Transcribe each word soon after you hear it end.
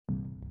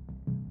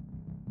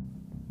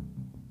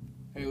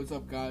Hey, what's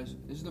up, guys?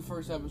 This is the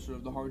first episode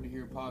of the Hard to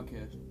Hear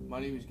podcast. My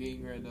name is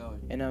Gaten Grandelli.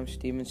 And I'm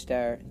Steven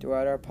Starr.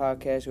 Throughout our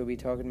podcast, we'll be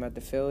talking about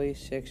the Phillies,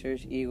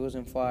 Sixers, Eagles,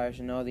 and Flyers,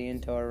 and all the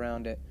intel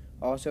around it.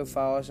 Also,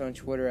 follow us on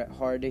Twitter at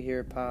Hard to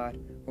Hear Pod.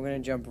 We're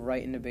going to jump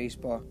right into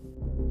baseball.